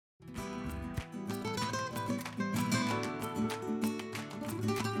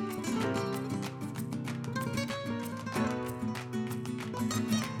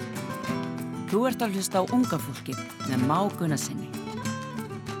Þú ert að hlusta á unga fólkið með Má Gunnarsinni.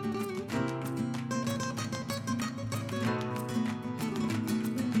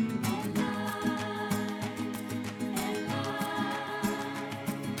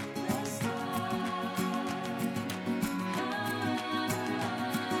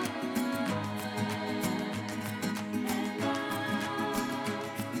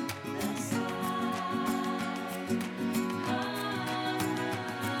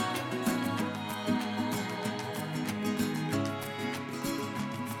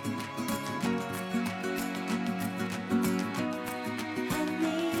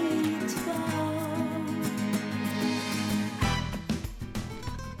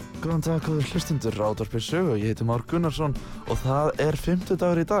 Góðan dag, góður hlustundur á Útvarpi Sögu. Ég heiti Már Gunnarsson og það er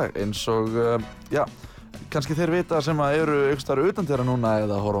 50dagur í dag eins og, kannski þeir vita sem að eru einhvers staðar utan þeirra núna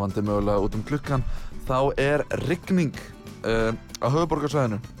eða horfandi mögulega út gluggann, þá er rigning á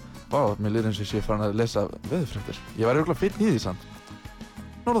höfuðborgarsvæðinu. Vá, mér líður eins og ég sé farin að lesa veðurfréttir. Ég væri örugglega fínn í því samt.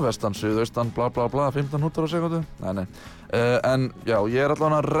 Norðvestan, suðaustan, bla bla bla, 15 hnútar á sekúndu. Nei. En já, ég er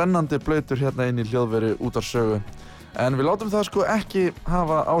allavega rennandi blautur hérna inn í hljóðveri Út af Sögu. En við látum það sko ekki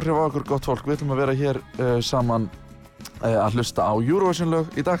hafa áhrif á okkur gott fólk. Við ætlum að vera hér saman að hlusta á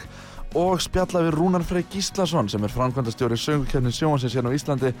Eurovision-lög í dag og spjalla við Rúnar Frey Gíslason sem er framkvæmdastjóri söngvakeppni sjónvarpsins hérna á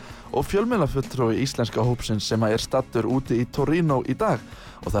Íslandi og fjölmiðlafulltrúi íslenska hópsins sem er staddur úti í Torino í dag.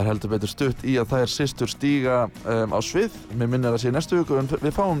 Og það er heldur betur stutt í að þær systur stíga á svið. Mér minnir að sé næstu viku en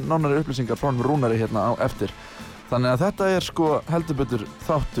við fáum nánari upplýsingar frá Rúnari hérna á eftir. Þannig að þetta er sko heldur betur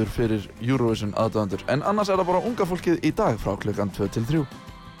þáttur fyrir Eurovision aðdáendur. En annars er það bara unga fólkið í dag frá klukkan 2 til 3.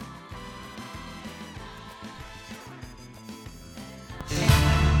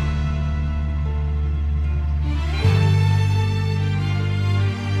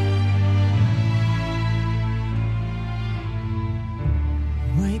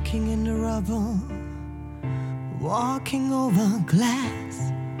 Waking in the rubble, walking over glass.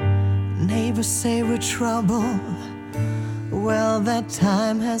 Neighbors say we're trouble. Well, that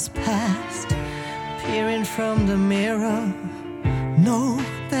time has passed. Peering from the mirror, no,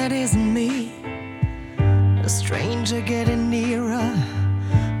 that isn't me. A stranger getting nearer.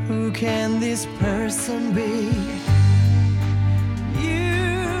 Who can this person be?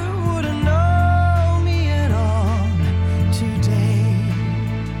 You wouldn't know me at all today.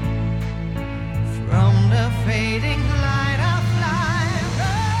 From the fading light of life,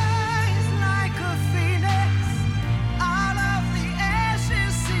 rise like a phoenix out of the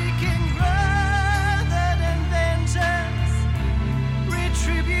ashes, seeking rather than vengeance,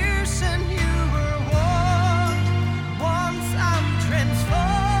 retribution. You were warned. Once I'm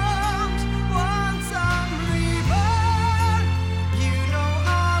transformed, once I'm reborn. You know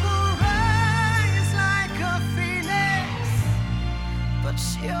I will rise like a phoenix, but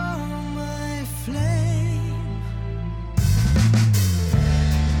you're my flame.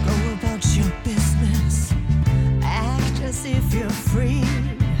 Go about your business, act as if you're free.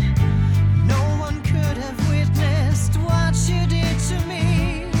 No one could have witnessed what you did to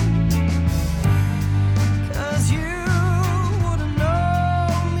me. 'Cause you wouldn't know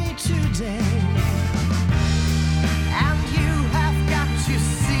me today. And you have got to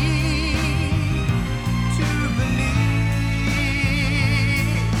see to believe.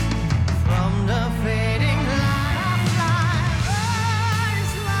 From the fading light of life,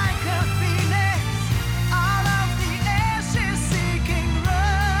 rise like a phoenix out of the ashes, seeking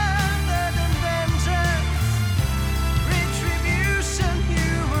rather than vengeance, retribution.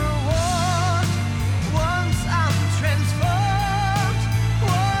 You were warned. Once I'm transformed,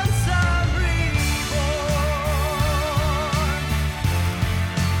 once I'm reborn.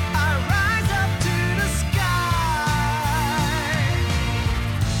 I rise up to the sky.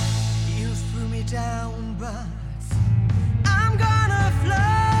 You threw me down, but I'm gonna fly.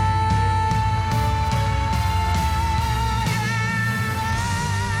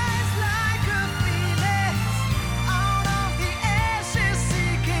 Rise like a phoenix out of the ashes,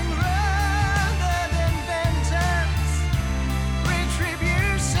 seeking rather than vengeance,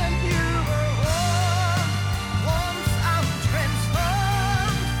 retribution. You were warned. Once I'm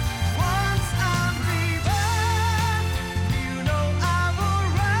transformed, once I'm reborn. You know I will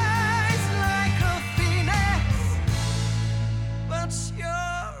rise like a phoenix, but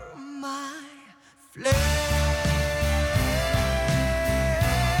you're my flame.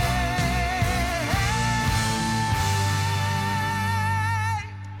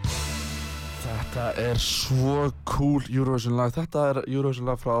 Þetta er svo cool Eurovision lag. Þetta er Eurovision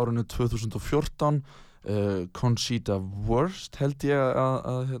lag frá árinu 2014. Conchita Wurst held ég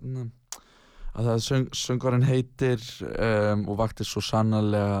að það söngvarinn heitir og vakti svo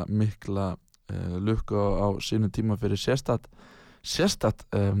sannarlega mikla lukku á sínu tíma fyrir sérstakt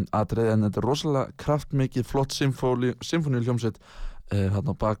atriði, en þetta rosalega kraftmikið, flott symfóníuhljómsveit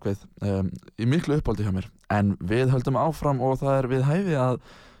þarna á bakvið í miklu uppáldi hjá mér. En við höldum áfram og það við hæfi að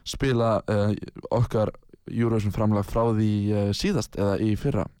spila okkar Eurovision framlag frá því síðast eða í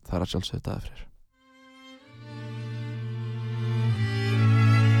fyrra. Það að sjálfsögðu Daði Freyr.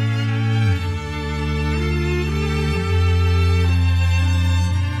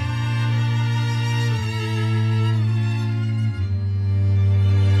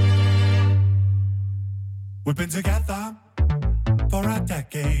 We've been together for a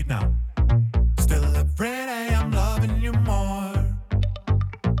decade now. Still every day I'm loving you more.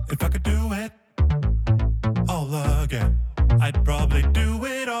 If I could do it all again, I'd probably do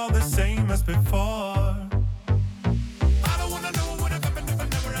it all the same as before. I don't wanna know what would have happened if I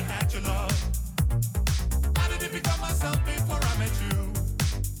never had your love. How did it become myself before I met you?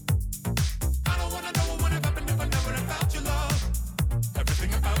 I don't wanna know what would have happened if I never had felt your love.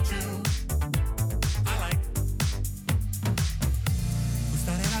 Everything about you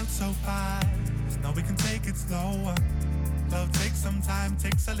so fast, now we can take it slower. Love takes some time,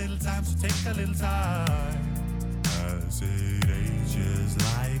 takes a little time, so take a little time. As it ages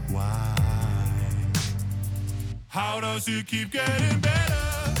like wine. How does it keep getting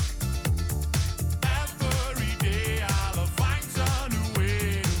better? Every day I'll find some new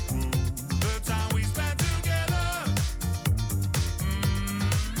way to prove the time we spent together.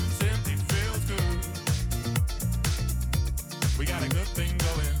 Simply feels good. We got a good thing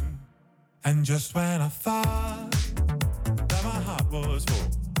going. And just when I thought that my heart was full,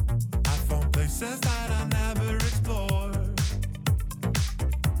 I found places that I never explored.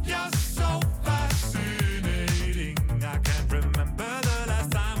 You're so fascinating, I can't remember the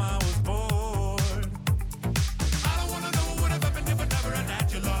last time I was bored. I don't wanna know what would have happened if I never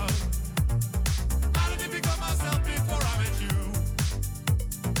had your love. How did it become myself before I met you?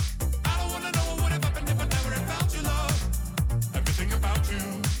 I don't wanna know what would have happened if I never had felt your love. Everything about you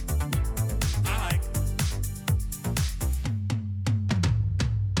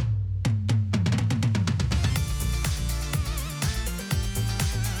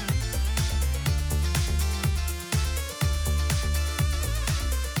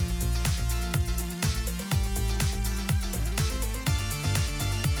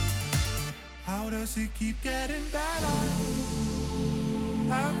does it keep getting better?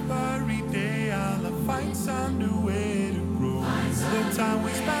 Every day I'll find some new way to grow. The time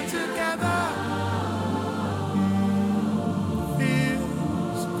we spent together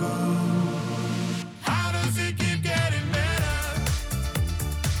feels good. How does it keep getting better?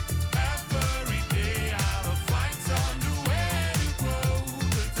 Every day I'll find some new way to grow.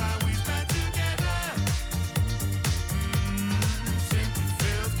 The time we spent together simply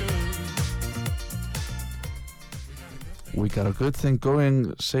feels good. We got a good thing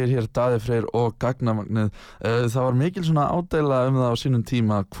going, segir hér Daði Freyr og Gagnamagnið. Það var mikil svona ádeila það á sínum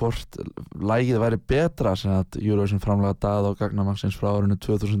tíma hvort lagið væri betra sem að Eurovision framlaga Daða og Gagnamagsins frá árinu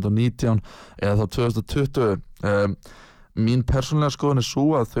 2019 eða þá 2020. Mín persónulega skoðun sú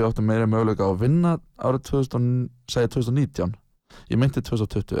að þau áttu meira möguleika á að vinna árið 2019. Ég meinti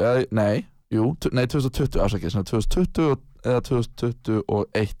 2020, nei 2020 afsakið, 2020 eða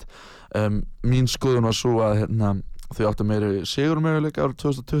 2021. Mín skoðun var sú að þau áttu meiri sigurmöguleika árið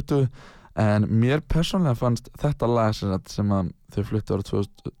 2020 en mér persónulega fannst þetta lag sem að þau fluttu árið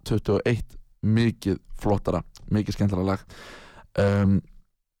 2021 mikið flottara, mikið skemmtara lag.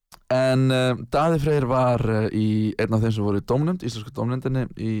 En Daði Freyr var í einn af þeim sem voru í dómnefnd, íslensku dómnefndinni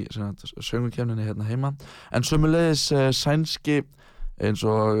í söngvakeppninni hérna heima, en sömuleiðis sænski, eins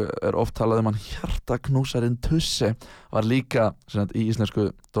og oft talað hann hjartaknúsarinn Tusse var líka í íslensku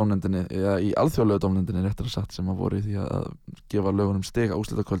dómnefndinni eða í alþjóðlegu dómnefndinni réttar sagt sem að voru í því að gefa lögunum stig á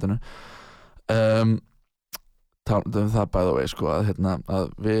úrslitakvöldinu. Talandi það by the way að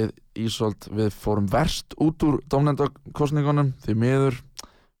við Ísold við fórum verst út úr dómnefndakosningunum því miður.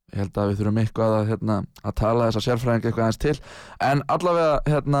 Ég held að við þurfum eitthvað að tala þessa sérfræðing eitthvað aðeins til, en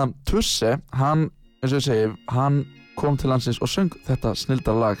allavega Tusse, hann, eins og ég segi, hann kom til landsins og söng þetta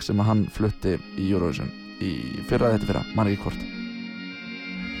snilda lag sem að hann flutti í Eurovision í fyrra man ekki hvort.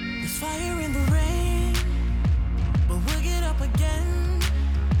 There's fire in the rain, but we'll get up again.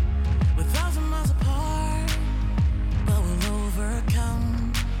 We're 1,000 miles apart, but we'll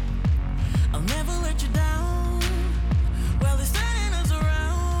overcome. I'll never let you down. Well, they're turning us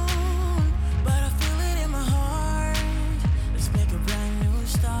around, but I feel it in my heart. Let's make a brand new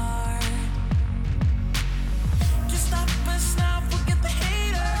start. Just stop us now, forget the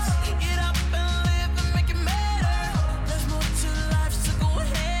haters. Get up and live and make it matter. There's more to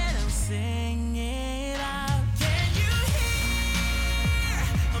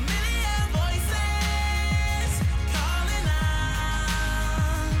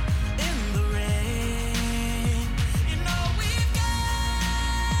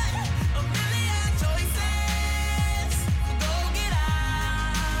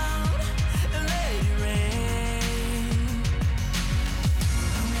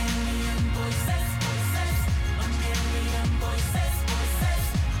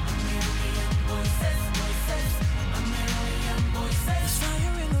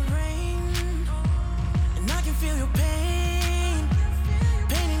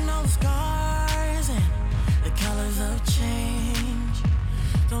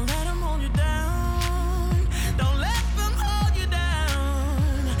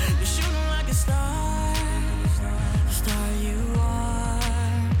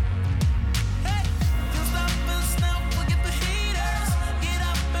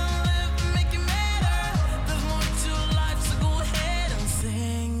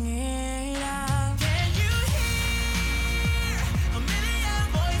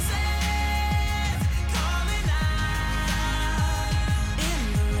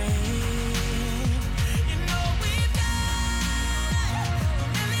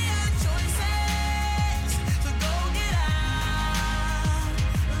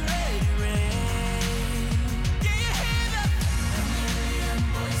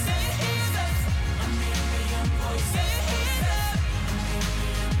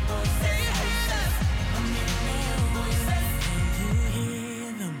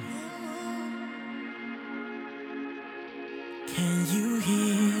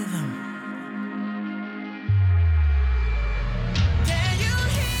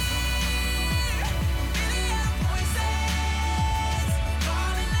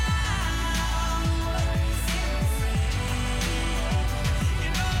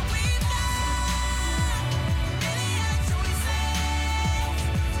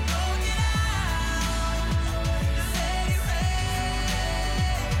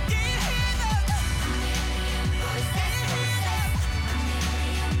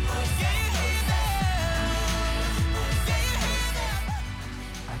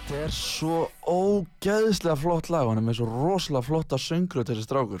Þetta er svo ógeðslega flott lag og hann er með svo rosalega flotta söngröð þessi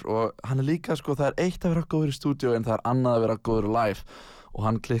strákur og hann er líka sko, það er eitt að vera góður í stúdíu en það er annað að vera góður live og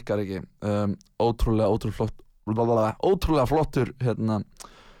hann klikkar ekki. Ótrúlega flottur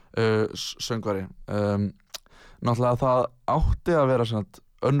söngvari. Náttúrulega það átti að vera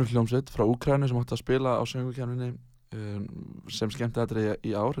önnur hljómsveit frá Úkraínu sem átti að spila á söngvakeppninni sem skemmtiatriði í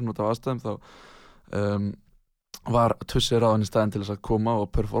ár en út af aðstæðum þá var Tussi ráðinn í staðinn til þess að koma og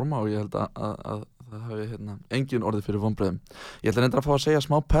performa og ég held að það hafi engin orðið fyrir vonbrigðum. Ég ætla reyndar að fá að segja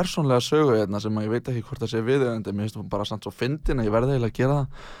smá persónlega sögu sem að ég veit ekki hvort það sé viðeigandi, mér finnst það bara samt svo fyndin að ég verði eiginlega að gera það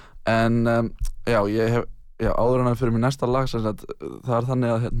en já, áður en að fyrir mér næsta lag það er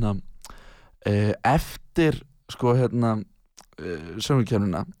þannig að eftir sko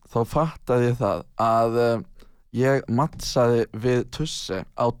söngvakeppnina þá fattaði ég það að ég matchaði við Tussi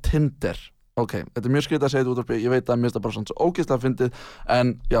á Tinder. Ok, þetta er mjög skrítið að segja þetta út af ég veit að mér finnst það bara svo ógeðslega fyndið en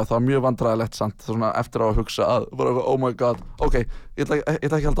já, það var mjög vandræðilegt samt svona eftir á að hugsa að bara oh my god, ok, ég ætla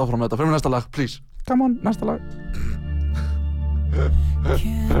ekki halda áfram með þetta, fyrir mig næsta lag, please. Come on, næsta lag.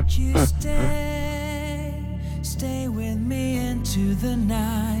 Can't you stay with me into the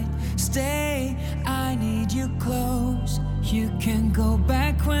night, stay, I need you close, you can go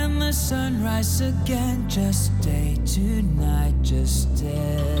back when the sun rises again, just stay tonight, just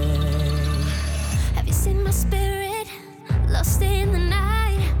stay. Have you seen my spirit, lost in the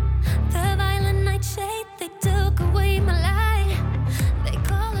night, the violent nightshade, they took away my light, they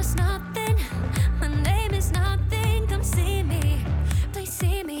call us nothing, my name is nothing, come see me, please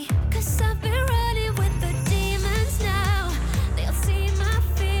see me, 'cause I've been running with the demons now, they'll see my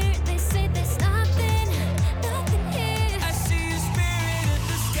fear, they say there's nothing here, I see your spirit in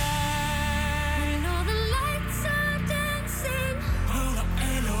the sky, when all the lights are dancing,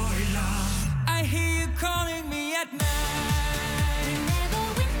 I hear you calling me at night, whenever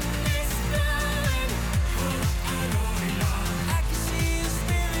wind is blowing, I can see your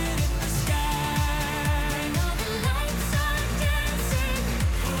spirit in the sky, when all the lights are dancing,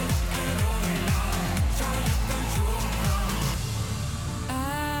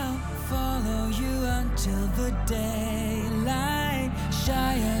 I'll follow you until the daylight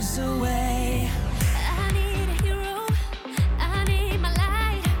shies away. I need a hero, I need my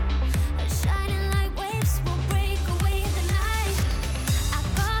light, shining like waves will break away the night. I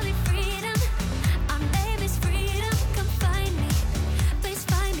call it freedom, our name is freedom. Come find me, please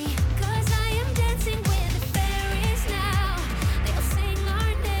find me, 'cause I am dancing with the fairies now. They'll sing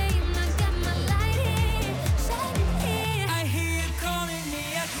our name, I got my light here, shining here. I hear you calling me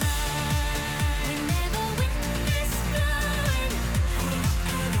at night, whenever wind is blowing,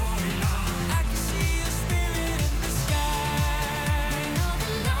 I can see your spirit in the sky, when all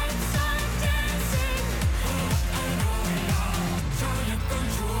the lights are dancing,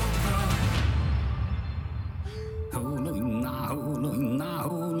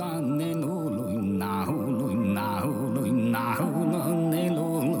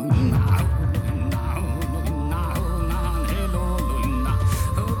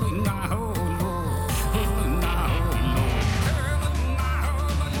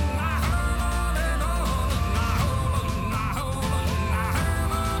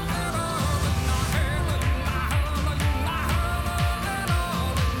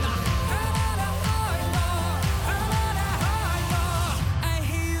 I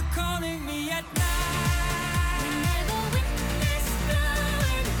hear you calling me at night, whenever wind is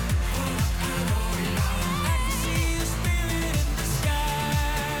blowing, I can see your spirit in the sky,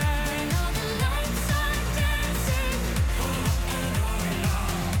 when all the lights are dancing,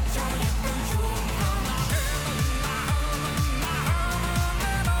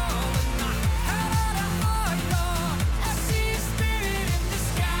 I see your spirit in the sky, when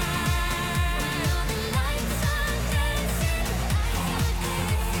all the lights are dancing,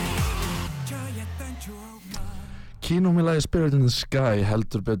 Kínum í lagi Spirit in the Sky,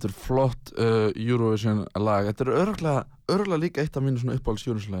 heldur betur flott Eurovision lag. Þetta er örugglega líka eitt af mínu svona uppáhalds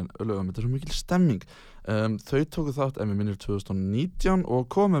Eurovision lögum. Þetta er svo mikil stemming. Þau tóku þátt ef mér minnir 2019 og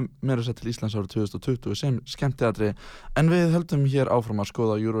komu meira sér til Íslands árið 2020 sem skemmtiatriði. En við höldum hér áfram að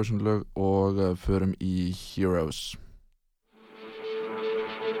skoða Eurovision lög og förum í Heroes.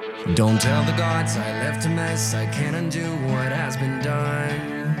 Don't tell the gods I left a mess, I can't undo what has been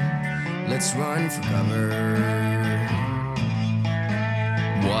done. Let's run for cover.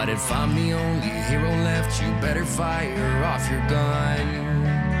 What if I'm the only hero left? You better fire off your gun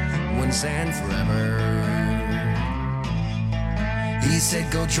once and forever. He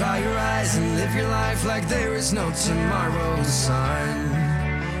said go dry your eyes and live your life like there is no tomorrow, son.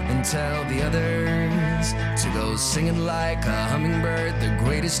 And tell the others to go singing like a hummingbird. The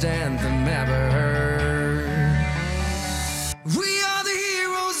great greatest anthem ever heard. We are the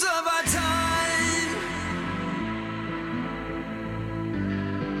heroes of our time,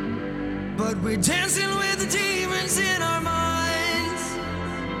 but we're dancing with the demons in our minds.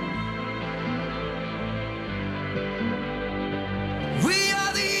 We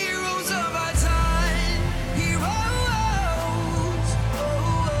are the heroes of our time, heroes,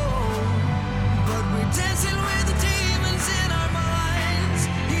 but we're dancing with the demons in our minds,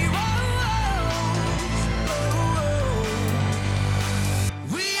 heroes,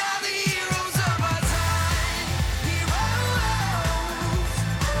 we are the heroes of our time, heroes,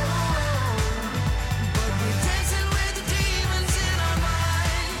 but we're dancing with the demons in our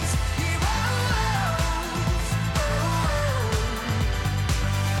minds, heroes.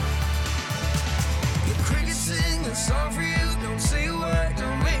 The crickets sing a song for you. Don't say a word,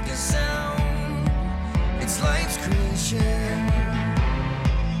 don't make a sound. It's life's creation.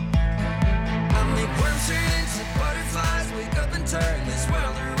 I make worms turn into butterflies, wake up and turn this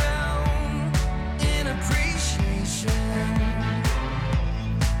world around in appreciation.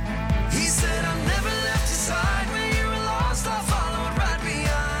 He said, I never left your side when you were lost. I followed right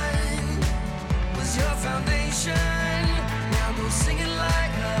behind. Was your foundation. Now go singing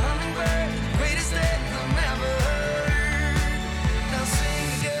like a hummingbird, the greatest anthem ever heard. Now sing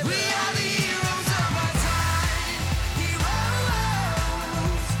together. We are the heroes of our time,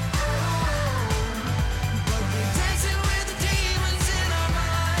 heroes, but we're dancing with the demons in our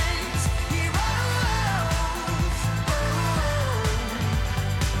minds, heroes.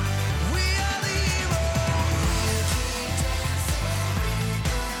 We are the heroes.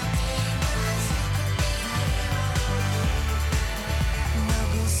 Now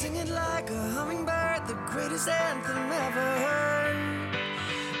go sing it like a hummingbird, the greatest anthem ever heard.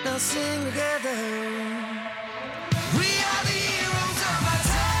 Now sing together. We are the heroes of our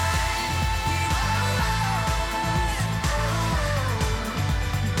time, heroes,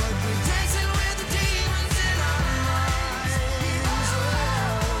 but we're dancing with the demons in our minds,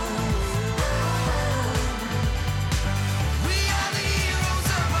 we are the heroes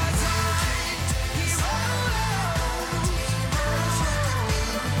of our time, heroes,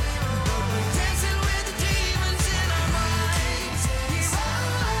 but we're dancing with the demons in our minds, heroes.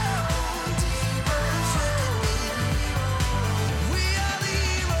 We are the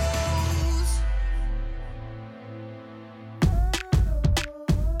heroes.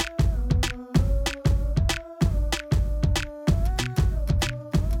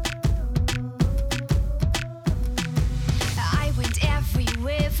 I went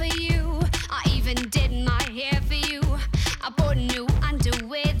everywhere for you. I even did my hair for you. I bought new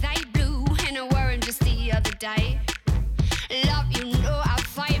underwear, they blue, and I wore 'em just the other day. Love, you know I'll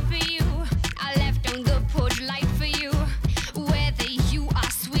fight for you. I left on the porch light for you. Whether you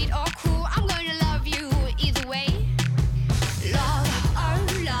are sweet or cruel, I'm gonna love you either way. Love, oh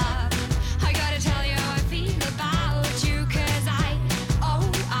love, I gotta tell you how I feel about you, 'cause I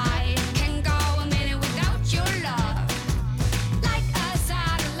can go a minute without your love. Like a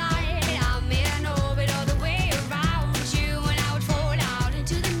satellite, I'm in orbit all the way around you, and I would fall out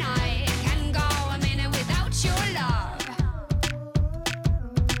into the night. Can go a minute without your love.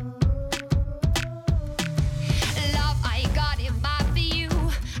 Love, I got it bad for you.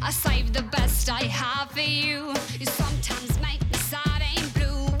 I saved the best I have for you. You sometimes make me sad and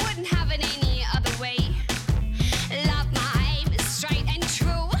blue. Wouldn't have it any other way. Love, my aim is straight and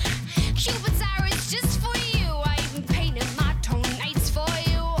true. Cupid's arrow is just for you. I even painted my toenails for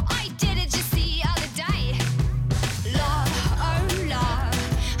you. I did it just the other day. Love, oh love,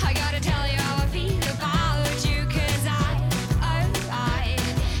 I gotta tell you how I feel about you, 'cause I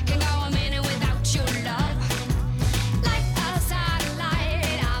can go a minute without your love. Like a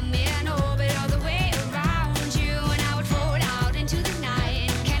satellite, I'm in orbit all the way around you, and I would fall out into the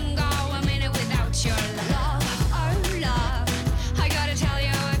night. Can go a minute without your love. Oh love, I gotta tell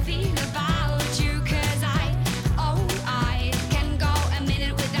you how I feel about you, 'cause I can go a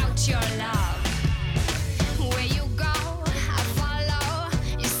minute without your love. Where you go, I follow.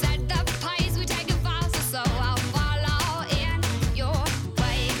 You said the place we take it fast, so I'll follow in your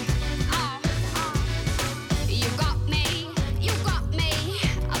way. You got me, you got me.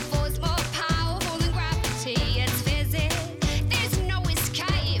 A force more powerful than gravity. It's physics, there's no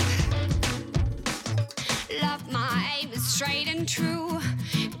escape. Love, my aim is straight and true.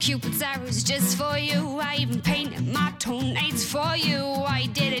 Cupid's arrow's just for you. I even painted my toenails for you. I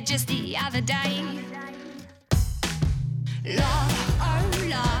did it just the other day. Love, oh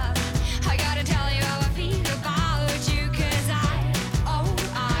love, I gotta tell you how I feel about you, 'cause I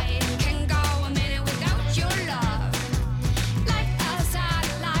can go a minute without your love. Like a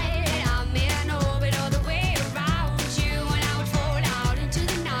satellite.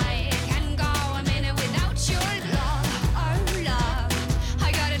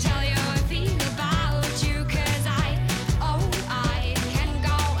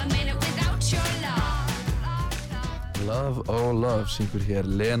 Oh Love syngur hér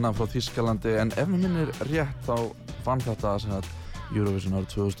Lena frá Þýskalandi en ef mér minnir rétt þá vann þetta sem sagt Eurovision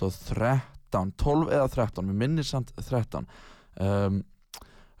árið 2013, 12 eða 13, mér minnir samt 13.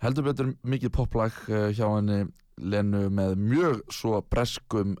 Heldur betur mikið poplag hjá henni Lenu með mjög svo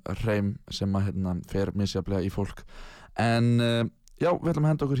breskum hreim sem að fer misjafnlega í fólk. En já, við ætlum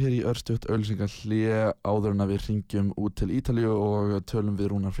að henda okkur hér í örstutt auglýsingahlé áður en að við hringjum út til Ítalíu og tölum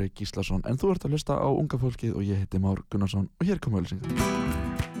við Rúnar Freyr Gíslason. En þú ert að hlusta á Unga fólkið og ég heiti Már Gunnarsson og hér koma auglýsingar.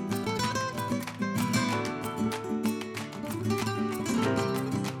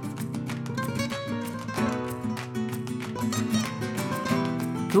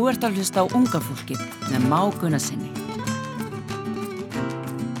 Þú ert að hlusta á Unga fólkið með Má Gunnarsinni.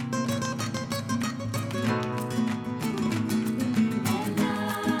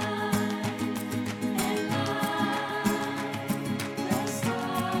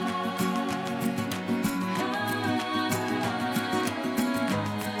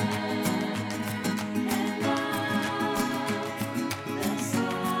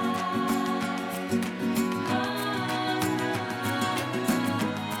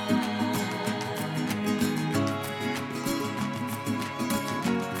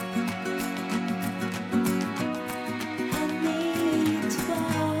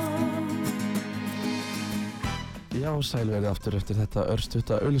 Já, sælverið aftur eftir þetta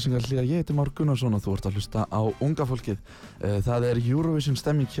örstutta auglýsingahlé. Ég heiti Már Gunnarsson og þú ert að hlusta á Unga fólkið. Það er Eurovision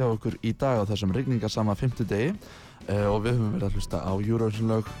stemming hjá okkur í dag á þessum rigningasama fimmtudegi og við höfum verið að hlusta á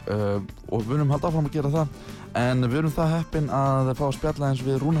Eurovision lög og við höfum haldið áfram að gera það. En við erum það heppin að fá að spjalla eins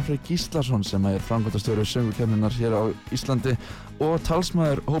við Rúnar Freyr Gíslason sem er framkvæmdastjóri söngvakeppninnar hér á Íslandi og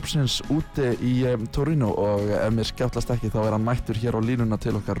talsmaður hópsins úti í Torino og ef mér skjátlast ekki þá er hann mættur hér á línuna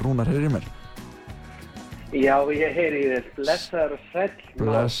til okkar. Rúnar, heyrðu í mér? Já, ég heyri í þér. Blessaður og sæll.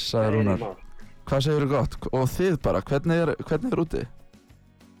 Blessaður, Rúnar. Hvað segirðu gott? Og þið bara, hvernig er úti?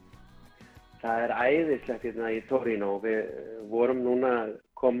 Það er æðislegt hérna í Torino. Við vorum núna að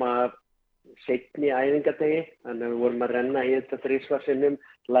koma seinni æfingadegi, þannig að við vorum að renna í þetta 3 sinnum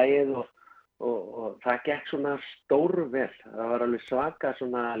lagið og það gekk svona stórvel. Það var alveg svaka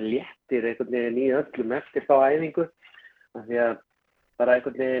svona léttir einhvern veginn í öllum eftir þá æfingu. Af því að bara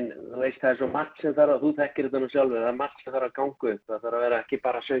einhvern veginn, þú veist, það er svo margt sem þarf að, þú þekkir þetta nú sjálfur, það er margt sem þarf að ganga upp. Það þarf að vera ekki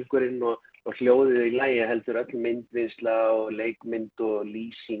bara söngurinn og hljóðið í lagi, heldur öll myndvinnsla og leikmynd og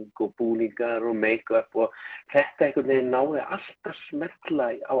lýsing og búningar og make-up og þetta einhvern veginn náði alltaf smetla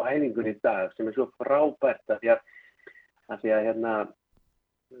á æfingunni í dag sem er svo frábært af því að hérna,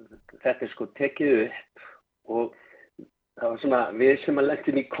 þetta er sko tekið upp og það var svona, við sem að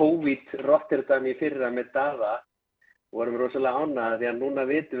lentum í COVID Rotterdam í fyrra með Dava vorum rosalega ánægðir því að núna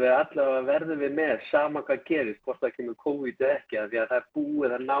vitum við allavega verðum við með sama hvað gerist, hvort það kemur COVID eða ekki, af því að það er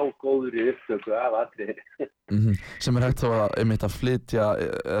búið að ná góðri upptöku af atriði. Sem er hægt þá einmitt að flytja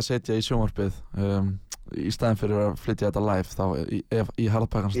eða setja í sjónvarpið í staðinn fyrir að flytja þetta live þá í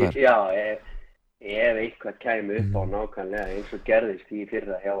harðpakkans þær. Já, ef eitthvað kæmi upp á nákvæmlega eins og gerðist í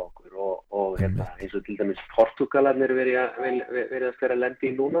fyrra hjá okkur og hérna, eins og til dæmis Portugalarnir verið að fyrir að lenda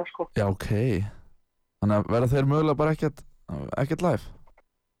í núna, sko. Já, ok. Þannig að verða þeir mögulega bara ekkert live?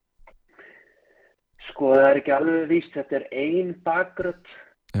 Sko það er ekki alveg víst, þetta er ein bakgrödd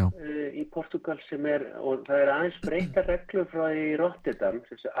í Portugal sem er, og það er aðeins breyttar reglur frá í Rotterdam,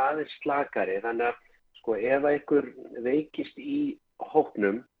 sem er aðeins slakari, þannig að sko ef einhver veikist í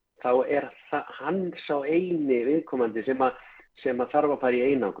hópnum, þá er hann sá eini viðkomandi sem að þarf að fara í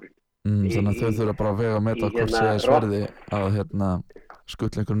einangrun. Þannig að þau þurfa bara að vega að meta hvort sé sverði að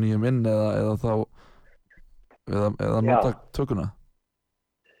skuttla einhverjum nýjum inn eða þá eða nota tökuna?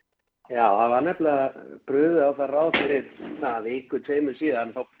 Já, það var nefnilega brugðið á það ráð fyrir viku, 2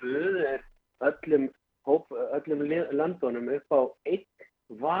 síðan, þá brugðið öllum landunum upp á 1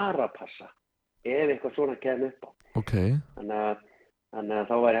 varapassa ef eitthvað svona kemur upp á. Ok. Þannig að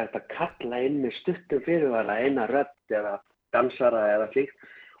þá væri hægt að kalla inn með stuttum fyrirvara eina rödd eða dansara eða slíkt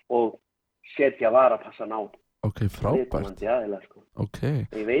og setja varapassan á. Ok, frábært. Sko. Ok.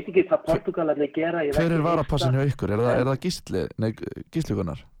 Ég veit ekki hvað Portugalarnir gera. Hver er varapassin hjá ykkur? Er það Gísli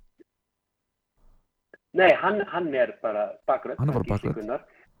Gunnar? Nei, hann er bara bakgrödd. Hann er bara bakgrödd. Gísli Gunnar.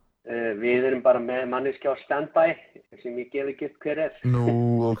 Við erum bara með manneskja á standby sem ég gef ekki upp hver er. Nú,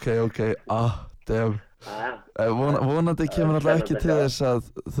 ok. Vonandi kemur alltaf ekki til þess að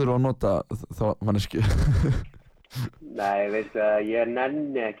þurfa að nota þá manneskju. Nei, veistu að ég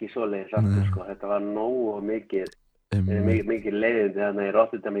nenni ekki svoleiðis aftur, sko. Þetta var nógu mikið mikið leiðindi þannig í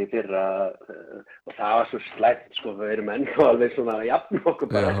Rotterdam í fyrra og það var svo slæmt sko, við erum ennþá alveg svona að jafna okkur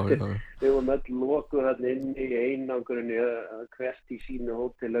bara eftir. Við vorum öll lokuð þarna inni í einangrunni hvert í sínu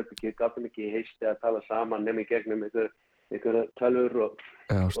hótelherbergi, gátum ekki í heisti að tala saman nema í gegnum einhver tölvur og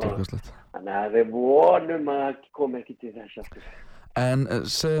stórkostlegt. Þannig að við vonum að það komi ekki til þess aftur. En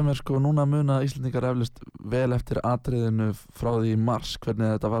segðu mér sko, núna muna Íslendingar eflaust vel eftir atriðinu frá því í mars, hvernig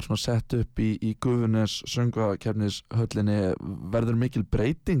þetta var svona sett upp í Gufunes söngvakeppnishöllinni, verður mikil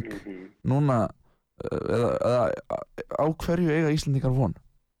breyting núna, eða á hverju eiga Íslendingar von?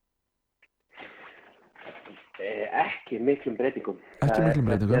 Ekki miklum breytingum. Ekki miklum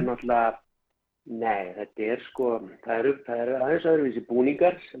breytingum? Þetta er náttúrulega, nei, þetta er sko, það eru aðeins öðruvísi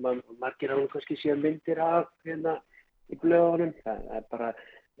búningar sem margir án kannski séu myndir af hérna í blöðunum, það er bara,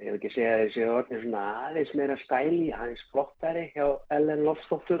 ég vil ekki segja að þessi orðin svona aðeins meira stæli, aðeins flottari hjá Ellen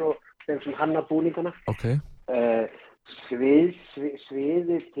Loftsdóttur og þeim sem hanna búningana. Okay.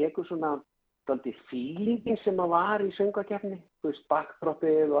 Sviðið tekur svona dálítið feelingin sem að var í söngvakeppni, þú veist,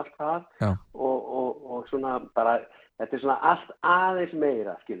 backdropið og allt það og svona bara, þetta er svona allt aðeins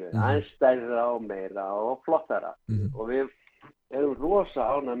meira, skilur, aðeins stærra og meira og flottara og við erum rosa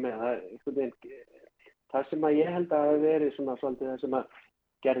ánægð með það, einhvern veginn. Það sem að ég held að hafi verið svona svolítið það sem að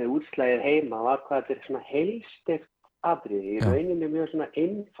gerði útslagið heima var hvað þetta er svona heilsteypt atriði, í rauninni mjög svona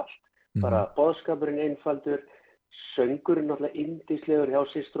einfalt, bara boðskapurinn einfaldur, söngurinn náttúrulega yndislegur hjá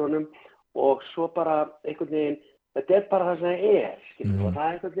systrónum og svo bara einhvern veginn, þetta er bara það sem það er, skilur, og það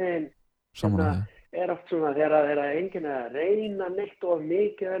er einhvern veginn, þetta er oft svona þegar enginn að reyna neitt og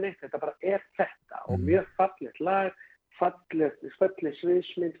mikið eða neitt, þetta bara er þetta og mjög fallegt lag, falleg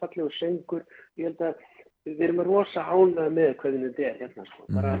sviðsmynd, fallegur söngur, ég held að við erum rosa ánægð með hvernig þetta er hérna sko.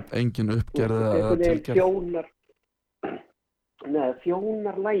 Bara, engin uppgerð eða tilgerð.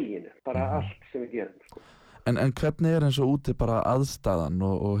 Þjónar laginu, bara allt sem við gerum sko. En hvernig er eins og úti bara aðstæðan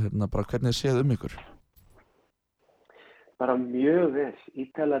og hérna bara hvernig séð ykkur? Bara mjög vel.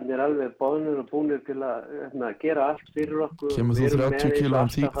 Ítalarnir alveg boðnir og búnir til að gera allt fyrir okkur. Kemur þú 30 kílóum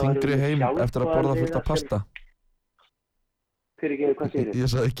þyngri heim eftir að borða fullt af pasta? Hvað segir þið? Ég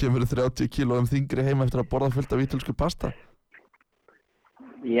sagði, kemur 30 kílóum þyngri heim eftir að borða fullt af ítölsku pasta?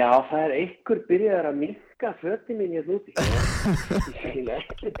 Já, það er einhver byrjaður að minnka fötin mín hérna úti. Ég skil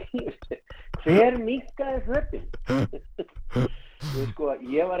ekki því. Hver minnkaði fötin?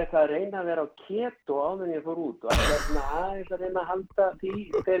 Ég var eitthvað að reyna að vera á keto áður en ég fór út og aðeins að reyna að halda því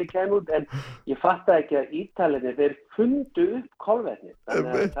þegar ég kem út en ég fattaði ekki að Ítalirnir, þeir fundu upp kolvetni.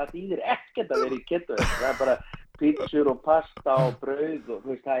 Þannig að það þýðir ekkert að vera í keto. Það er bara pítsur og pasta og brauð og þú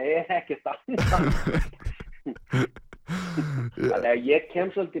veist, það er ekkert annað. Þannig að ég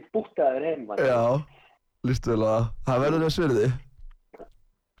kem svolítið búttaður heim. Já, lístu vel að það verður að svirði.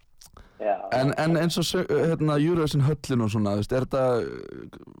 Já. En eins og hérna Eurovision höllin og svona, veist, er þetta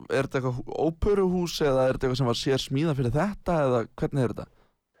eitthvað óperuhús eða er þetta eitthvað sem var sér smíðað fyrir þetta eða hvernig er þetta?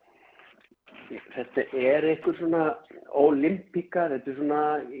 Þetta er eitthvað svona ólimpíka, þetta er svona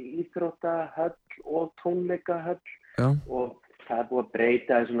íþróttahöll og tónleikahöll og það er búið að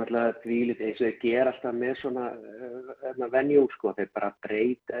breyta þessu náttúrulega þvílít eins og þeir gera alltaf með svona venjú sko, þeir bara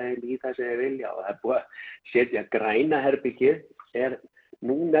breyta þeim í það sem þeir vilja og það er búið að setja græna herbyggið,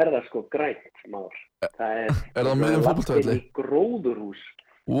 núna er það sko grænt mál. Það er það á miðjum fótboltavelli? Í gróðurhús.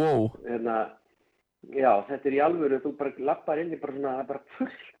 Wow. Já, þetta er í alvöru, þú bara lappar inn í bara svona, það er bara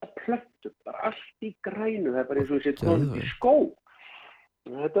fullt af plöntum, bara allt í grænu, það er bara eins og þú sér tónum í skó.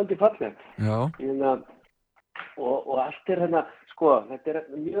 Það er aldrei fallegt. Já. Og allt er hérna, sko, þetta er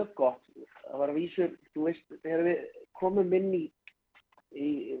mjög gott. Það var að vísu, þú veist, þegar við komum inn í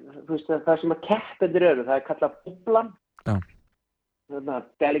þú veist, það sem að keppendur eru, það er kallað bublan. Já.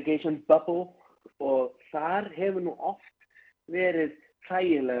 Delegation bubble og þar hefur nú oft verið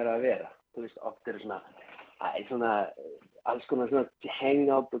þægilegra að vera. Þú veist, oft er svona alls konar svona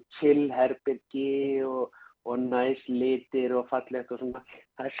hangout og chill herbergi og næs litir og fallegt og svona.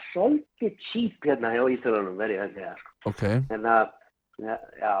 Það er svolítið cheap hérna hjá Ítalunum, verið að segja. Okay. En það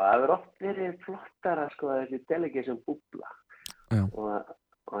hefur oft verið flottara sko þessi delegation bubla. Já.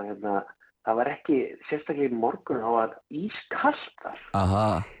 Og hérna, það var ekki, sérstaklega í morgun, það var ískalt þar. Aha.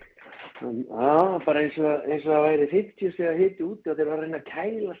 Já, bara eins og það væri 50 stiga hiti úti og þeir var að reyna að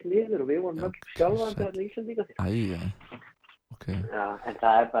kælast niður og við vorum öll sjálfandi að Íslandinga þér. Okay. Já, en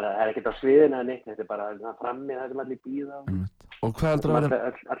það er ekkert á sviðinu eða neitt, þetta er bara frammi það sem allir bíða. Og hvað heldur að vera...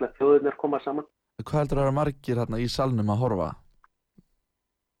 Allar þjóðirnar koma saman. Hvað heldur að vera margir hérna í salnum að horfa?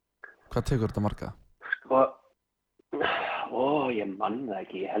 Hvað tekur þetta marga? Sko, ég man það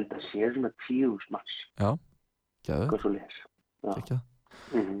ekki, ég held að sé svona 10.000 manns. Já, gæðu. Hvað svo les. Ekki.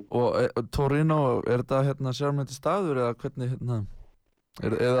 Og Torino, er þetta sérmyndi staður eða hvernig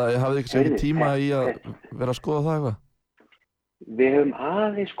eða hafið ekki ekki tíma í að vera að skoða það eitthvað? Við höfum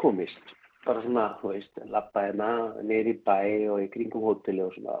aðeins komist, bara svona, þú veist, labba niður í bæ og í kringum hóteli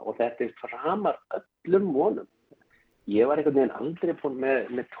og svona, og þetta framar öllum vonum. Ég var einhvern veginn aldrei búinn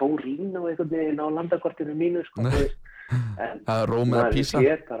með Torino einhvern veginn á landakortinu mínu, sko, þú veist. Það Róm eða Pisa?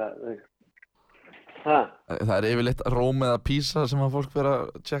 Það yfirleitt Róm eða Pisa sem að fólk vera að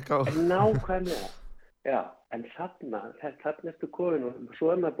tjekka á. Nákvæmlega, já, en þarna ertu komin og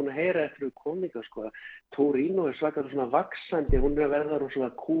svo maður búinn að heyra eftir við komingar, sko, Torino svakalega svona vaxandi, hún að verða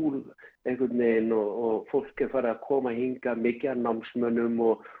svona cool einhvern veginn og fólk farið að koma hingað mikið af námsmönnum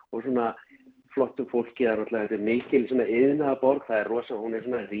og svona flottu fólki, það náttúrulega, þetta mikil svona iðnaðarborg, það rosa, hún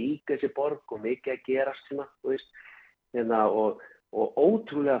svona rík þessi borg og mikið að gerast svona, þú veist, og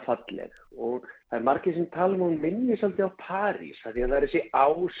ótrúlega falleg og það margir sem tala hún minni svolítið á París, því að það þessi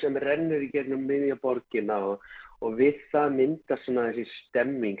á sem rennur í gegnum miðja borgina og við það myndast svona þessi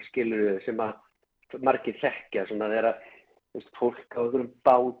stemming, skilurðu, sem að margir þekkja, svona þeirra fólk á einhverjum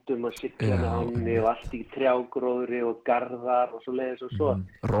bátum að sigla með ánni og allt í trjágróðri og garðar og svo leiðis og svo.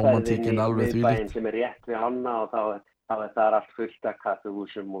 Rómantíkin alveg því bæinn sem rétt við ána og þá það allt fullt af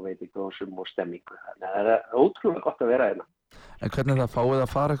kaffihúsum og veitingahúsum og stemmingu. Þannig að það ótrúlega gott að vera hérna. En hvernig það fáið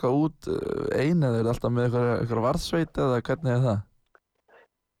að fara eitthvað út eða er það alltaf með eitthvað varðsveit eða hvernig það?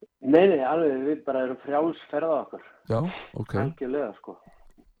 Nei, alveg, við bara erum frjálsferða okkur. Já, ok. Algjörlega, sko.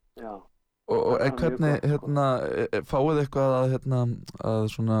 Já. Og hvernig, fáið eitthvað að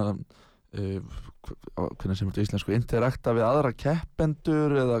svona, hvernig sem þetta íslensku, interakta við aðra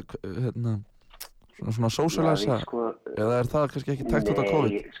keppendur eða svona socialisa? Sko, eða er það kannski ekki tækt út af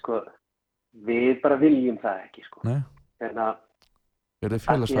COVID? Nei, sko, við bara viljum það ekki, sko. Nei? Er þið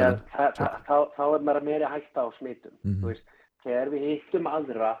félagsfæri? Þá maður meiri hætta á smitum, þú veist. Þegar við hittum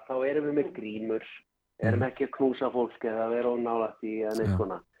aðra, þá erum við með grímur, erum ekki að knúsa fólk eða vera ónálægt í eða neitt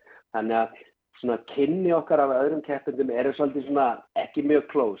svona. Þannig að svona kynni okkar af öðrum keppendum eru svolítið svona ekki mjög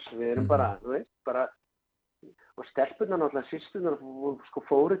close. Við erum bara, þú veist, bara, og stelpurnar náttúrulega, systurnar sko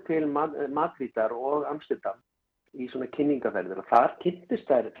fóru til Madridar og Amsterdam í svona kynningaferðir og þar kynntist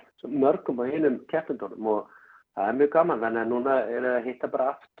þær mörgum á hinum keppendunum og það er mjög gaman, þannig að núna er það að hitta bara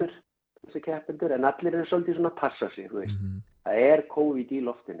aftur þessi keppendur, en allir eru svolítið svona að passa sig, þú veist. Það er COVID í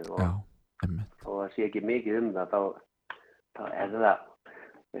loftinu og það sé ekki mikið það, þá er það,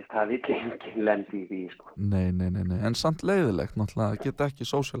 það vill enginn lendi í því, sko. Nei, en samt leiðilegt, náttúrulega, geta ekki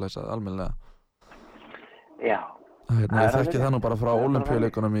socialisað almennilega. Já. Ég þekki það nú bara frá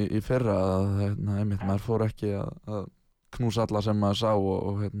Ólympíuleikunum í fyrra að, maður fór ekki að knúsa alla sem maður sá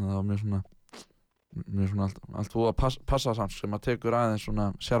og það var mjög svona allt búið að passa samt sem að tekur aðeins svona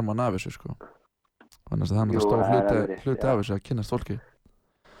sjarman af þessu, sko. Þannig að það er náttúrulega stór hluti af þessu að kynnast fólki.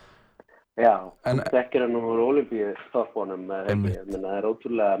 Já, þú þekkir það nú úr Ólympíuþorpunum, það er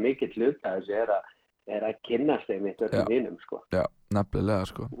ótrúlega mikill hluti að þessu er að kynnast þeim eitt öllum vinum, sko. Já, nefnilega,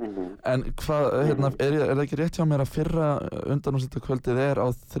 sko. En hvað, er það ekki rétt hjá mér að fyrra undanúrslitakvöldið er á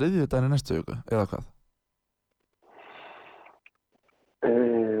þriðjudaginn í næstu viku, eða hvað?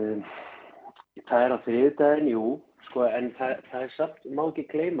 Það er á þriðjudaginn, jú, sko, en það er samt, má ekki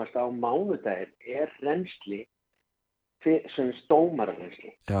gleymast, á mánudaginn er rennsli, sem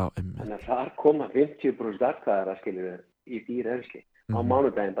dómararrennsli. Já, Þannig að þar koma 50% atkvæðara, skilur í því rennsli, á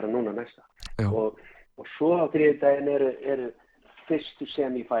mánudaginn bara núna næsta. Og svo á þriðjudaginn eru fyrstu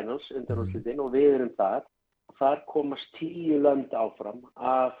semifinals undanúrslitin og við erum þar, og þar komast 10 lönd áfram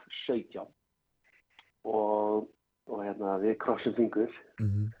af 17. Og við krossum fingur.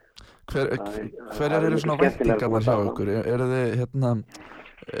 Hverjar eru svona væntingarnar hjá ykkur? Er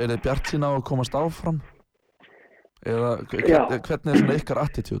þið bjartsýn á að komast áfram? Eða hvernig er svona ykkar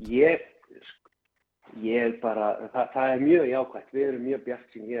attitude? Ég bara, það er mjög jákvætt. Við erum mjög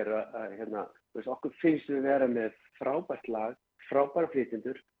bjartsýn hér okkur finnst við vera með frábært lag, frábæra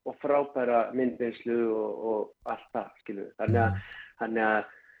flytjendur og frábæra myndvinnslu og allt það, skilur við. Þannig að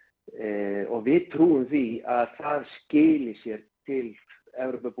og við trúum því að það skili sér til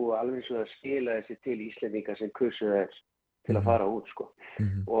Evrópubúa alveg eins og það skilaði sér til Íslendinga sem kusu þess til að fara út, sko.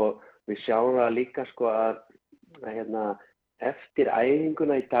 Og við sjáum það líka, sko, að eftir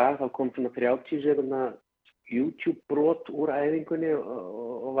æfinguna í dag þá kom svona 30 sekúndna YouTube brot úr æfingunni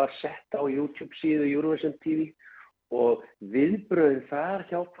og var sett á YouTube síðu Eurovision TV og viðbröðin þar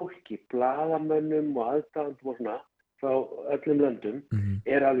hjá fólki, blaðamönnum og aðdáendum og svona frá öllum löndum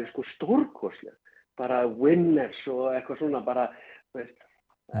er alveg, sko, stórkostleg. Bara winners og eitthvað svona bara, veist,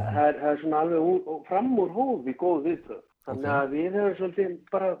 það er svona alveg fram úr hófi góð viðbröð. Þannig að við höfum svolítið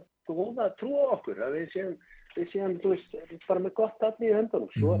bara góða trú á okkur, að við séum síðan, þú veist, bara með gott afl í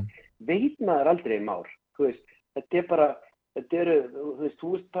höndunum. Svo veit maður aldrei Már, þú veist, þú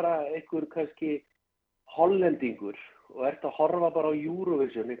veist bara einhver kannski hollendingur og ert að horfa bara á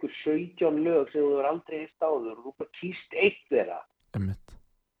Eurovision, einhver 17 lög sem þú er aldrei heyrt áður og þú bara kýst eitt þeirra. Einmitt.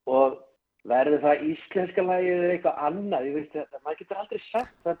 Og verður það íslenska lagið eða eitthvað annað, ég veist þetta, maður getur aldrei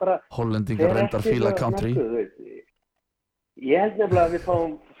sagt, það er bara... Hollendingar reyndar fíla country. Ég held nefnilega að við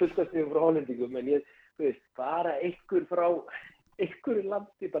fáum fullt af stigum frá hollendingum, en þú veist, bara einhver frá einhverju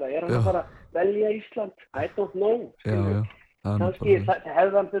landi bara, er hann bara að velja Ísland? I don't know. Já. Kannski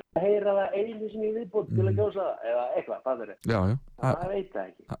hefði hann þurft að heyra það einu sinni í viðbót til að kjósa það, eða eitthvað, það er Já. Það veit það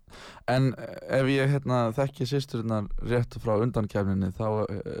ekki. En ef ég þekki systurnar rétt frá undankeppninni, þá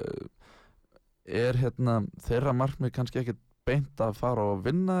er þeirra markmið kannski ekkert beint að fara og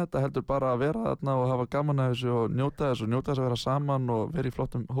vinna þetta, heldur bara að vera þarna og hafa gaman af þessu og njóta þess að vera saman og vera í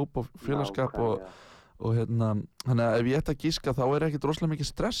flottum hóp og félagskap og þannig að ef ég ætti að gíska þá er ekkert rosalega mikið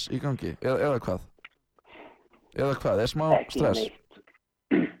stress í gangi, eða hvað? Eða hvað, er smá stress?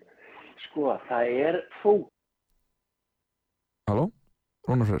 Sko, það er Halló?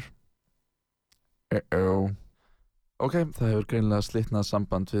 Rúnar Freyr? Ok, það hefur greinilega slitnað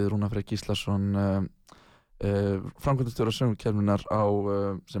samband við Rúnar Freyr Gíslason, framkvæmdastjóra söngkeppninnar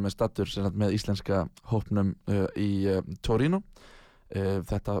sem er staddur með íslenska hópnum í Torino.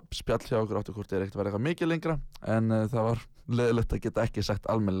 Þetta spjall hjá okkur áttu hvort ekkert að vera eitthvað mikið lengra, en það var leiðilegt að geta ekki sagt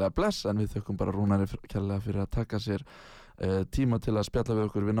almennilega bless, en við þökkum bara Rúnari kærlega fyrir að taka sér tíma til að spjalla við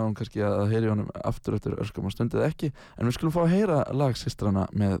okkur. Við náum kannski að heyra honum aftur eftir örskum og stundið ekki, en við skulum fá að heyra lag systrana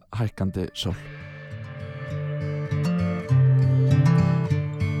með Hækkandi sól.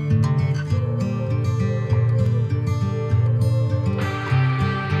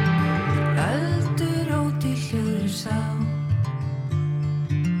 Öldur óti hljóður sá,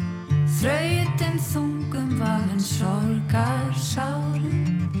 þrautin þungum vagn sorgar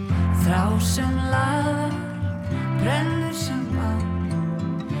sárin, þrá sem laðar, brennur sem á,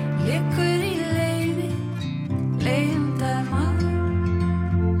 liggur í leiði, leindar mann.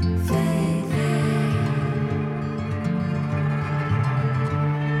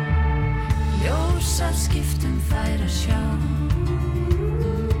 Ljósar skiptum fær að sjá,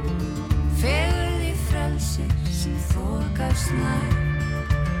 fegurð í frelsir sem þokast nær.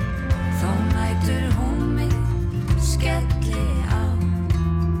 Þó nætur hún mig skelli á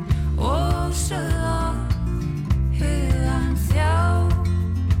og sögð á hugan þjá.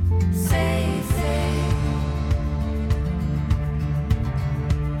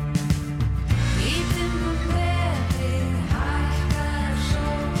 Í dimmum veðri hækkar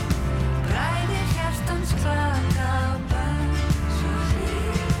sól, bræðir hjartans klaka bönn svo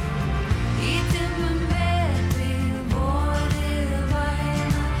hlýr. Í dimmum veðri vorið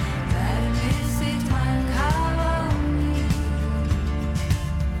væna, vermir þitt vang hafa á mér.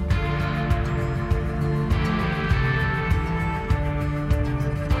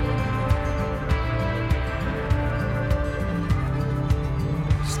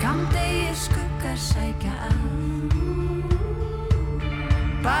 Skammdegir skuggar sækja að,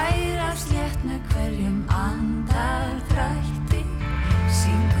 bærast létt með hverjum andardrætti,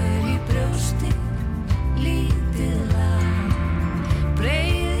 syngur í brjósti lítið lag,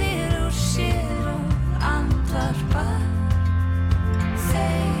 breiðir úr sér og andvarpar.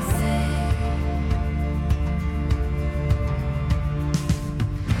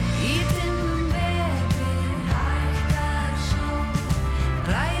 Í dimmum veðri hækkar sól,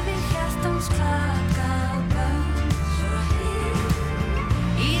 bræðir hjartans klaka bönn svo hlýr.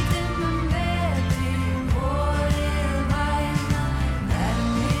 Í dimmum veðri vorið væna,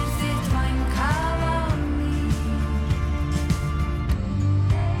 vermir þitt væng hafa á mér.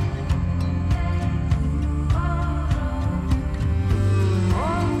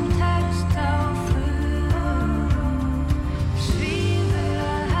 Og hún tekst á flug, svífur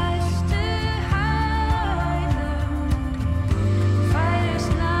að hæstu hæðum,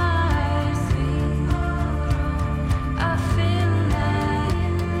 færist nær því að finna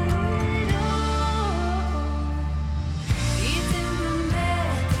ró. Í dimmum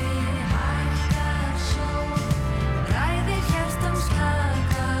veðri hækkar sól, bræðir hjartans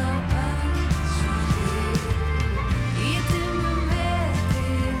klaka bönn svo hlýr. Í dimmum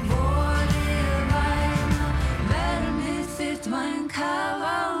veðri vorið væna, vermir þitt væng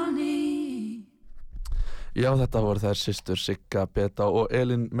hafa á ný. Já, þetta voru þær systur Sigga, Beta og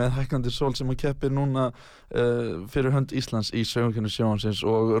Elín með Hækkandi sól sem að keppir núna fyrir hönd Íslands í söngkeppni sjónvarpsins.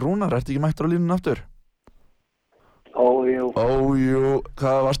 Og Rúnar, ertu ekki mættur á línunni aftur? Ójú.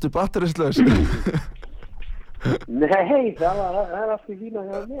 Hvað, varstu batterislaus? Nei, það er allt í fína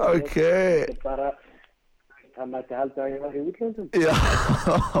hjá mér. Ok. Þetta er bara, það mætti halda að ég var í útlöndum. Já,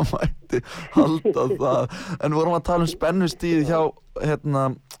 það mætti halda það. En vorum að tala spennustíð hjá,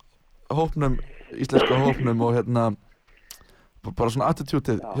 hópnum, íslenska hópnum og bara svona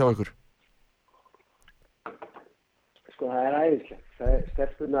attitútið hjá ykkur. Sko, það æðislegt.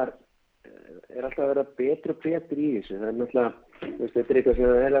 Stelpurnar alltaf að vera betri og betri í þessu. Það náttúrulega, þetta eitthvað sem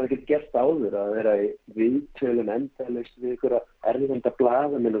það hefði ekki gert áður, að vera í viðtölum endalaust við ykkur erlenda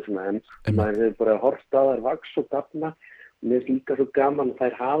blaðamenn og svona, en maður hefur bara horft á þær vaxa og dafna. Mér finnst líka svo gaman að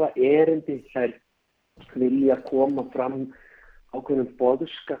þær hafa erindi, þær vilja koma fram ákveðnum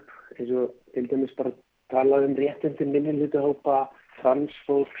boðskap, eins og til dæmis bara tala réttindi minnihlutahópa,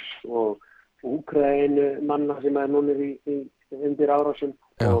 transfólks og Úkraínu manna sem núna undir árásum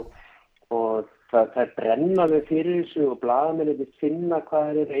og það brenna þau fyrir þessu og blaðamennir finna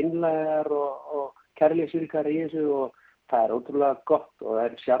hvað þeir einlægar og kærleiksríkar í þessu og það ótrúlega gott og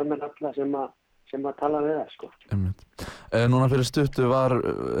það sjarmenn alla sem að tala við það, sko. Núna fyrir stuttu var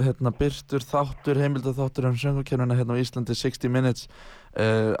birtur heimildaþáttur söngvakeppnina á Íslandi 60 Minutes.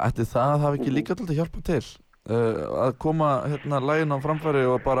 Ætti það hafi ekki líka til að hjálpa til? Að koma laginn á framfæri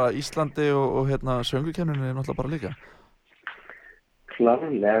og bara Íslandi og söngvakeppninni náttúrulega bara líka?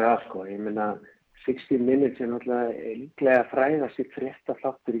 Klárlega, sko. Ég meina 60 Minutes náttúrulega líklega frægasti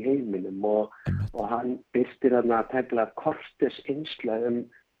fréttaþáttur í heiminum og hann birtir þarna tæplega korters innslag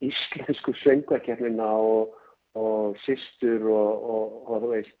íslensku söngvakeppnina og systur og þú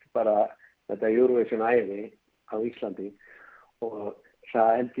veist bara þetta Eurovision æði á Íslandi og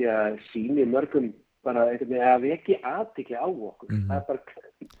það held ég að sýni mörgum bara að vekja athygli á okkur. Það er bara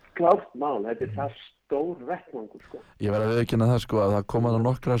klárt mál, þetta er það stór vettvangur, sko. Ég verð að viðurkenna það, sko, að það koma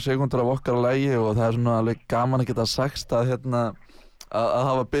nokkra sekúndur af okkar lagi og það er svona alveg gaman að geta sagt að að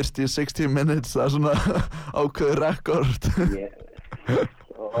hafa birst í 60 Minutes, það er svona ákveður rekord.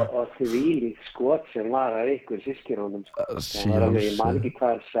 Og þvílíkt skot sem var af ykkur systkinunum, sko. Það var alveg, ég man ekki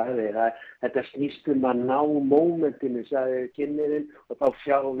hvað það sagði, þetta snýst að ná mómentinu, sagði kynniðinn og þá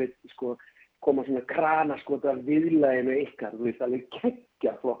sjáum við, sko, koma svona kranaskot af viðlaginu ykkar, þú veist, alveg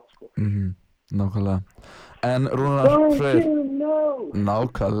keggja flott, sko. Nákvæmlega. En Rúnar Freyr,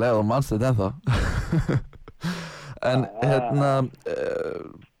 nákvæmlega, og manst þetta ennþá. En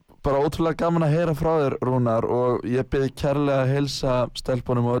bara ótrúlega gaman að heyra frá þér, Rúnar, og ég bið kærlega að heilsa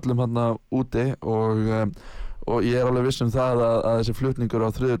stelpunum og öllum úti og ég er alveg viss það að þessi flutningur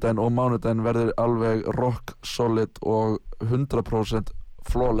á þriðjudaginn og mánudaginn verður alveg rock solid og 100%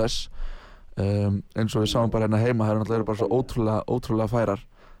 flawless. Eins og við sáum bara heima, það náttúrulega bara svo ótrúlega færar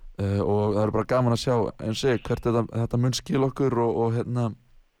og það er bara gaman að sjá eins og hvert þetta mun skila okkur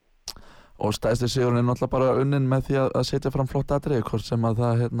og stærsti sigurinn er náttúrulega bara unnin með því að setja fram flott atriði, hvort sem að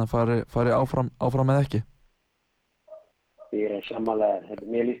það fari áfram eða ekki. Ég er sammála,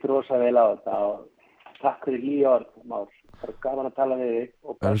 mér líst rosa vel á þetta og takk fyrir hlý orð, Már. Það er gaman að tala við þig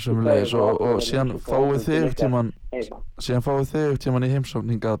og síðan fáið þig tíman í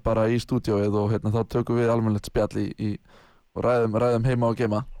heimsókningað bara í stúdíóið og þá tökum við almennilegt spjall og ræðum heima og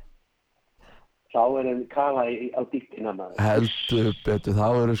geima. Þá erum við kafa á dýptina, maður. Heldur betur, þá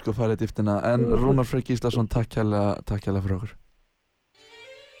erum við sko farið í dýptina. En Rúnar Freyr Gíslason, takk hérlega fyrir okkur.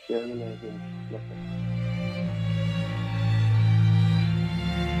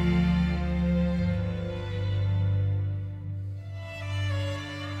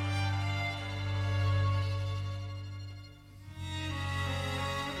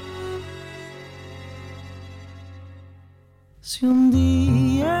 Se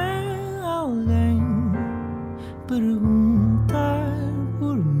dia alguém perguntar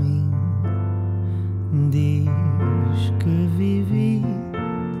por mim, diz que vivi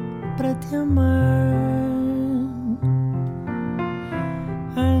para te amar.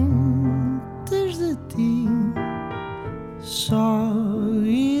 Antes de ti só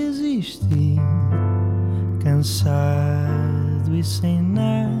existi, cansado e sem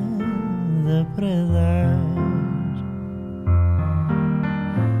nada para dar.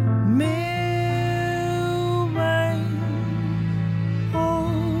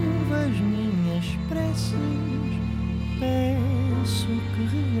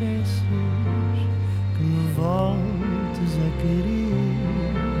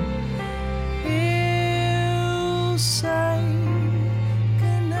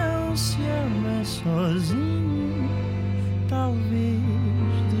 Sozinho, talvez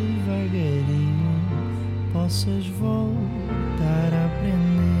devagarinho possas voltar a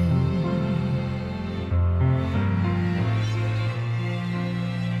aprender.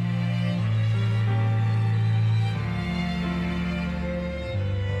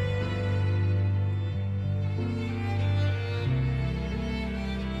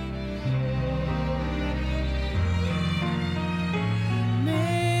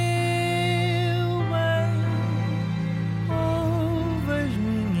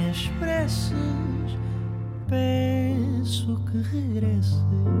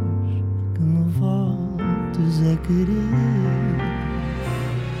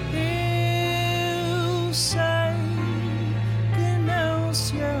 Eu sei que não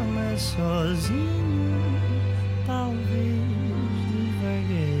se ama sozinho. Talvez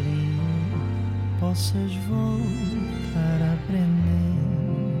devagarinho possas voltar a aprender.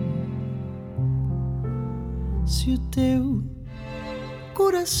 Se o teu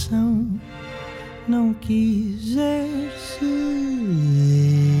coração não quiser ceder,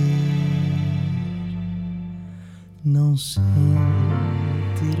 não sentir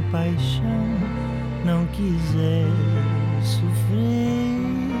paixão, não quiser sofrer,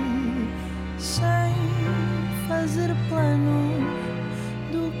 sem fazer planos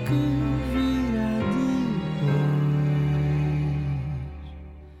do que virá depois.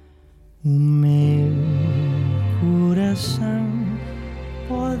 O meu coração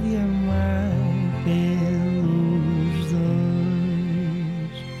pode amar pelos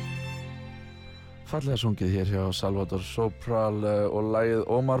dois. Fallega sungið hér hjá Salvador Sobral og lagið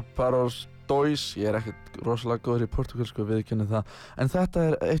Omar Paros Dois. Ég ekkert rosalega góður í portugalsku, viðurkenni það. En þetta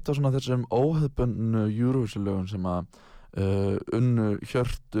eitt af svona þessum óhefðbundnu Eurovision-lögum sem að unnu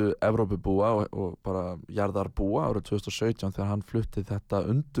hjörtu Evrópubúa og bara jarðarbúa árið 2017 þegar hann flutti þetta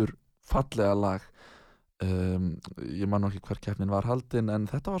fallega lag. Ég man ekki hver keppnin var haldin,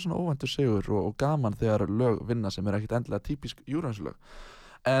 en þetta var svona óvæntur sigur og gaman þegar lög vinna sem ekkert endilega típisk Eurovision-lög.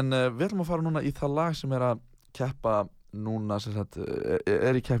 En við ætlum að fara núna í það lag sem að keppa núna, sem sagt,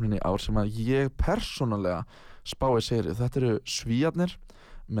 í keppninni í ár, sem að ég persónulega spái sigri. Þetta eru Svíarnir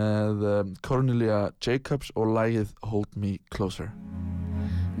með Cornelia Jacobs og lagið Hold Me Closer.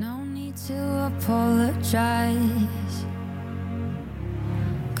 No need to apologize,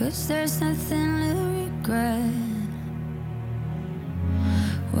 'cause there's nothing to regret.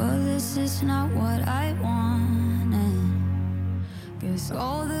 Well, this is not what I wanted. Guess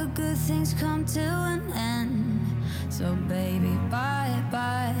all the good things come to an end. So baby,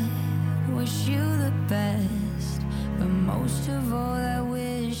 bye-bye, wish you the best. But most of all, I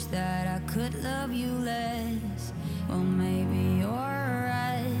wish that I could love you less. Well, maybe you're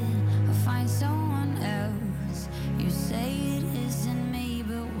right, I'll find someone else. You say it isn't me,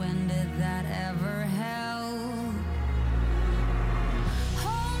 but when did that ever help?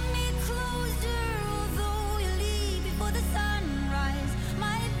 Hold me closer, although you leave before the sunrise.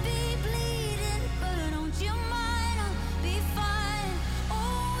 Might be bleeding, but don't you mind, I'll be fine.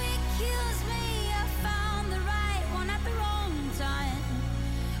 Oh, it kills me, I found the right one at the wrong time.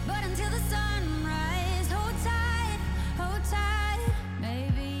 But until the sunrise, hold tight, hold tight.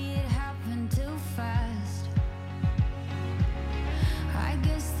 Maybe it happened too fast. I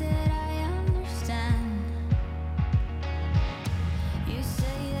guess that I understand. You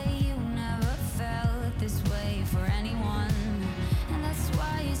say that you never felt this way for anyone, and that's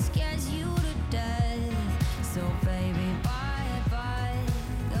why it scares you to death. So baby, bye-bye,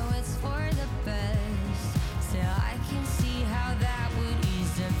 though it's for the best. Still, I can see how that would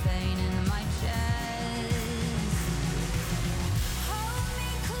ease the pain in my chest. Hold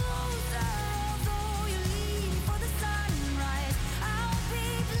me closer, although you leave for the sunrise. I'll be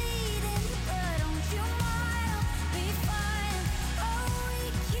bleeding, but don't you mind, I'll be fine. Oh,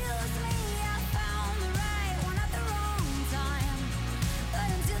 it kills me, I found the right one at the wrong time. But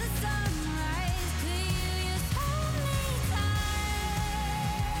until the sunrise, could you just hold me tight?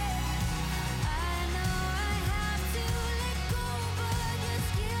 I know I have to let go, but just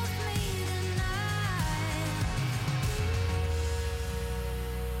give me the night.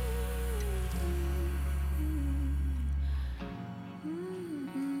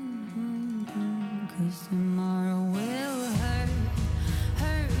 'Cause tomorrow will hurt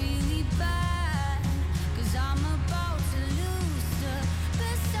really bad. 'Cause I'm about to lose the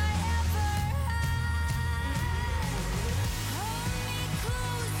best I ever had. Hold me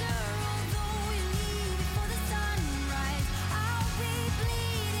closer, although you leave before the sunrise. I'll be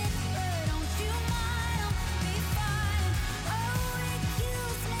bleeding, but don't you mind, I'll be fine. Oh, it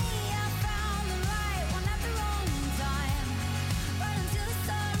kills me, I found the right one at the wrong time. But until the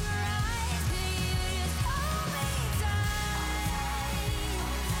sunrise, could you just hold me tight?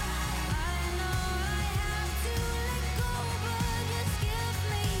 I know I have to let go, but just give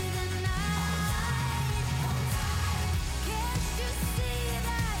me the night. Can't you see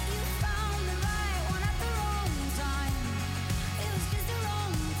that you found the right one at the wrong time? It was just the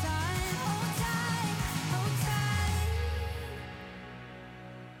wrong time. Hold tight, hold tight.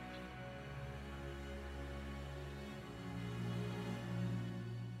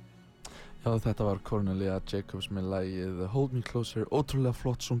 Já, þetta var Cornelia Jacobs með lagið Hold Me Closer. Ótrúlega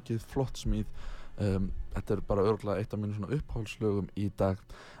flott sungið, flott smíð. þetta er bara örugglega eitt af mínum svona uppáhaldslögum í dag.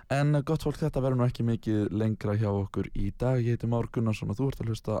 En gott fólk, þetta verður nú ekki mikið lengra hjá okkur í dag. Ég heiti Már Gunnarsson og þú ert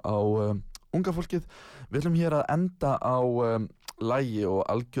að hlusta á unga fólkið. Við ætlum hér að enda á lagi og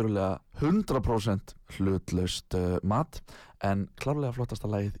algjörlega 100% hlutlaust mat, en klárlega flottasta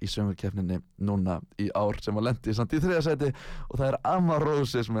lagið í söngvakeppninni núna í ár sem var lendi samt í 3. sæti, og það er Amar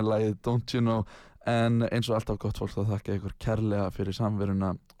Roses með lagið Don't You Know. En eins og alltaf gott fólk, þá þakka ykkur kærlega fyrir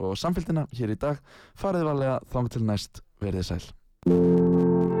samveruna og samfylgdina hér í dag. Farið varlega, þangað til næst, verið sæl.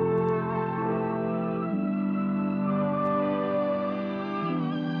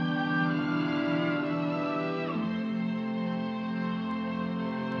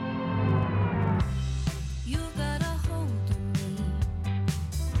 You've got a hold of me.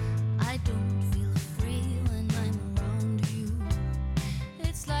 I don't feel free when I'm around you.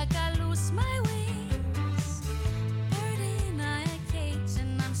 It's like I lose my